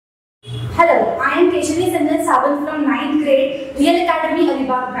Hello, I am Keshavi Sawant from 9th grade, Real Academy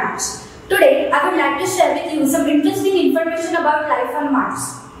Alibag branch. Today, I would like to share with you some interesting information about life on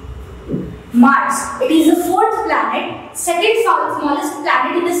Mars. Mars, it is the fourth planet, second smallest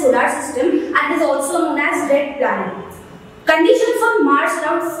planet in the solar system and is also known as red planet. Conditions on Mars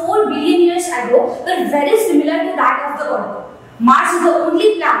around 4 billion years ago were very similar to that of the Earth. Mars is the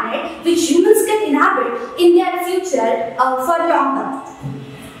only planet which humans can inhabit in their future for long term.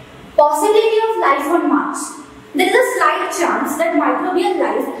 Possibility of life on Mars. There is a slight chance that microbial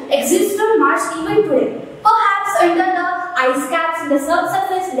life exists on Mars even today, perhaps under the ice caps in the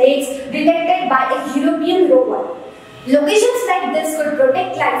subsurface lakes detected by a European rover. Locations like this could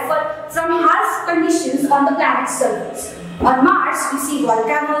protect life from harsh conditions on the planet's surface. On Mars, we see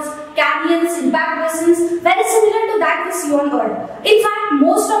volcanoes, canyons, impact basins very similar to that we see on Earth. In fact,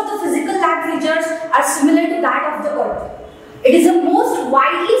 most of the physical land features are similar to that of the Earth. It is the most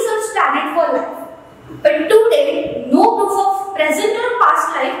widely searched planet for life. But to date, no proof of present or past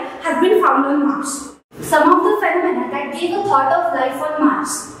life has been found on Mars. Some of the phenomena that gave a thought of life on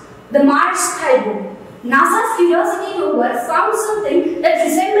Mars. The Mars thigh bone. NASA's Curiosity Rover found something that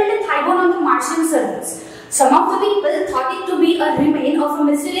resembled a thigh bone on the Martian surface. Some of the people thought it to be a remain of a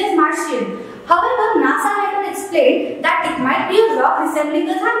mysterious Martian. However, NASA later explained that it might be a rock resembling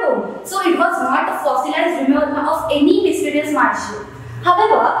a thigh bone, so it was not a fossilized remain of any mysterious Martian.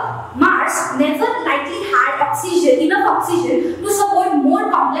 However, Mars never likely had enough oxygen to support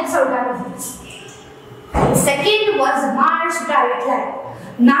more complex organisms. Second was Mars bright light.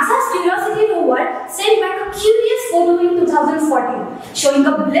 NASA's Curiosity Rover sent back a curious photo in 2014 showing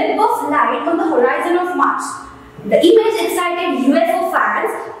a blip of light on the horizon of Mars. The image excited UFO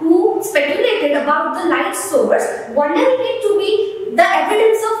fans who speculated about the light source, wondering it to be the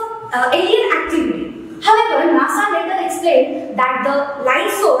evidence of alien activity. However, NASA later explained that the light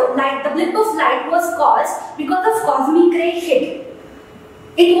source, the blip of light, was caused because of cosmic ray hit.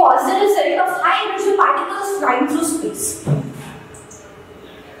 It was the result of high energy particles flying through space.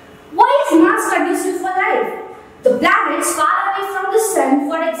 Why is Mars conducive for life? The planets far away from the Sun,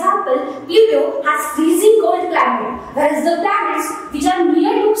 for example, Pluto, has freezing cold climate, whereas the planets which are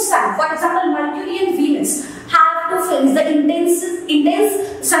near to Sun, for example, Mercury and Venus, have to face the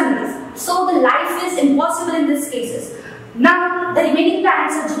intense sun rays. So the life is impossible in these cases. Now, the remaining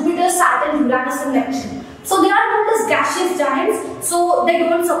planets are Jupiter, Saturn, Uranus and Neptune. So they are known as gaseous giants, so they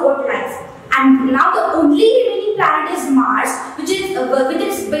don't support life. And now the only remaining planet is Mars, which is with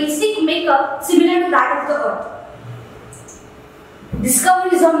its basic makeup similar to that of the Earth.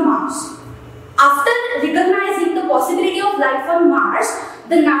 Discoveries on Mars. After recognizing the possibility of life on Mars,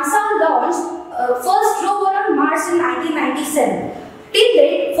 the NASA launched first rover on Mars in 1997. Till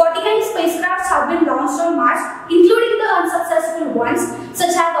date, 49 spacecrafts have been launched on Mars, including the unsuccessful ones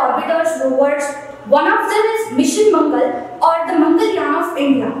such as orbiters, rovers. One of them is Mission Mangal or the Mangalyaan of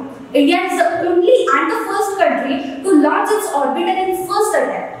India. India is the only and the first country to launch its orbiter in first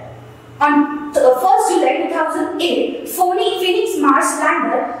attempt. On 1st July 2008, Phoenix Mars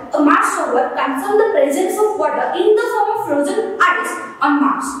lander, a Mars rover, confirmed the presence of water in the form of frozen ice on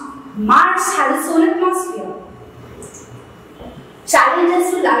Mars. Mars has its own atmosphere. Challenges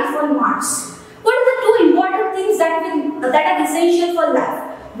to life on Mars. What are the two important things that are essential for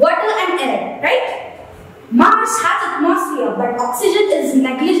life? Water and air, right? Mars has atmosphere, but oxygen is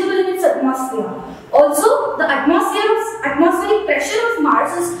negligible in its atmosphere. Also, the atmospheric pressure of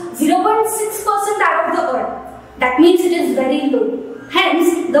Mars is 0.6% that of the Earth. That means it is very low.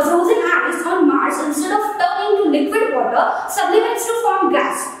 Hence, the frozen ice on Mars, instead of turning to liquid water, sublimates to form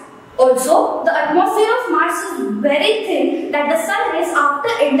gas. Also, the atmosphere of Mars is very thin that the sun rays after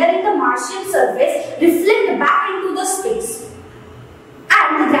entering the Martian surface reflect back into the space.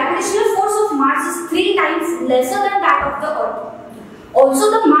 And the gravitational force of Mars is 3 times lesser than that of the Earth.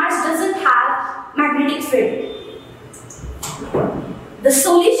 Also, the Mars doesn't have magnetic field. The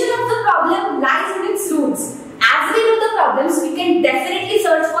solution of the problem lies in its roots. As we know the problems, we can definitely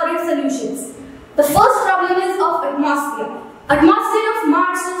search for its solutions. The first problem is of atmosphere. Atmosphere of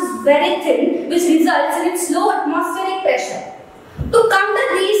Mars is very thin, which results in its low atmospheric pressure. To counter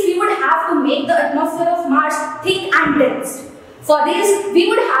these, we would have to make the atmosphere of Mars thick and dense. For this, we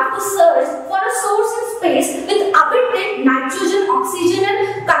would have to search for a source in space with abundant nitrogen, oxygen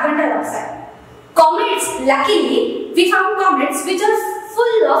and carbon dioxide. Comets, luckily, we found comets which are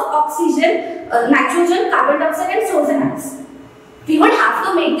full of oxygen, nitrogen, carbon dioxide and frozen ice. We would have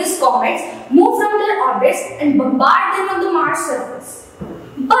to make these comets move from their orbits and bombard them on the Mars surface.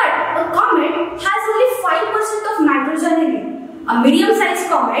 But a comet has only 5% of nitrogen in it. A medium-sized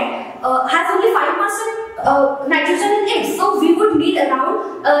comet has only 5% nitrogen in it. So we would need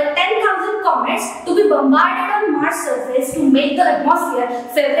around 10,000 bombarded on Mars surface to make the atmosphere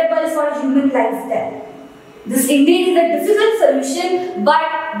favorable for human life there. This indeed is a difficult solution,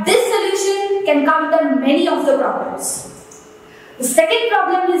 but this solution can counter many of the problems. The second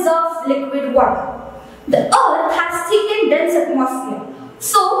problem is of liquid water. The Earth has thick and dense atmosphere,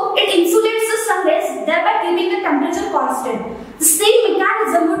 so it insulates the sun rays, thereby keeping the temperature constant. The same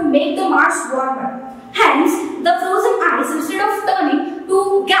mechanism would make the Mars warmer. Hence, the frozen ice, instead of turning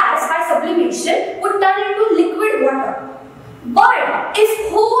to gas by sublimation, would turn into liquid water. But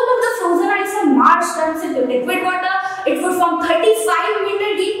if whole of the frozen ice on Mars turns into liquid water, it would form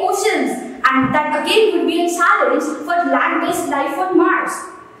 35-meter deep oceans, and that again would be a challenge for land-based life on Mars.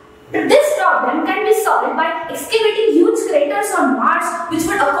 This problem can be solved by excavating huge craters on Mars which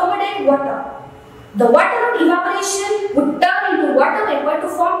would accommodate water. The water on evaporation would turn into water vapor to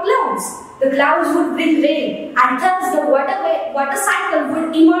form clouds. The clouds would bring rain, and thus the water cycle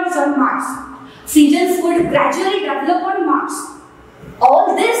would emerge on Mars. Seasons would gradually develop on Mars.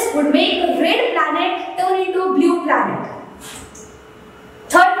 All this would make a red planet turn into a blue planet.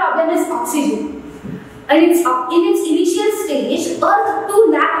 Third problem is oxygen. In its initial stage, Earth too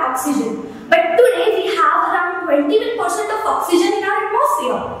lacked oxygen. But today we have around 21% of oxygen in our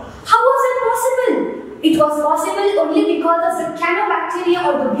atmosphere. How was it possible? It was possible only because of the cyanobacteria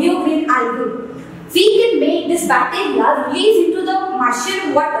or the blue-green algae. We can make this bacteria release into the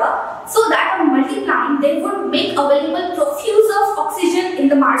Martian water so that on multiplying they would make available profuse of oxygen in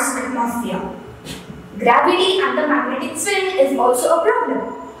the Mars atmosphere. Gravity and the magnetic field is also a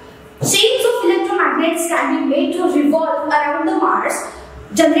problem. Chains of electromagnets can be made to revolve around the Mars,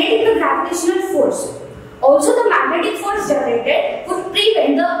 generating the gravitational force. Also, the magnetic force generated would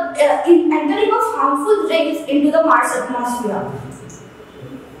prevent the entering of harmful rays into the Mars atmosphere.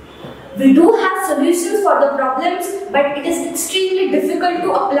 We do have solutions for the problems, but it is extremely difficult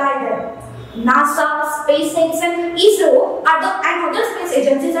to apply them. NASA, SpaceX and ISRO and other space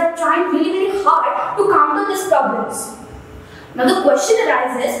agencies are trying really hard to counter these problems. Now the question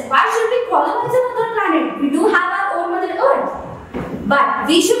arises, why should we colonize another planet? We do have our own Mother Earth. But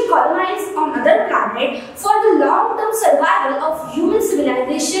we should colonize another planet for the long-term survival of human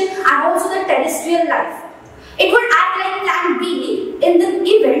civilization and also the terrestrial life. It would act like plan B in the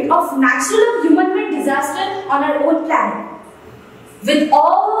event of natural or human-made disaster on our own planet. With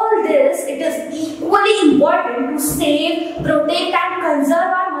all this, it is equally important to save, protect and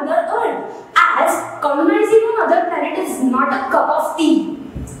conserve our Mother Earth, as colonizing another planet is not a cup of tea.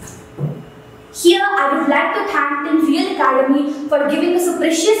 Here, I would like to thank the Real Academy for giving us a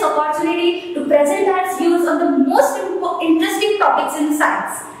precious opportunity to present our views on the most interesting topics in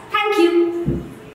science. Thank you.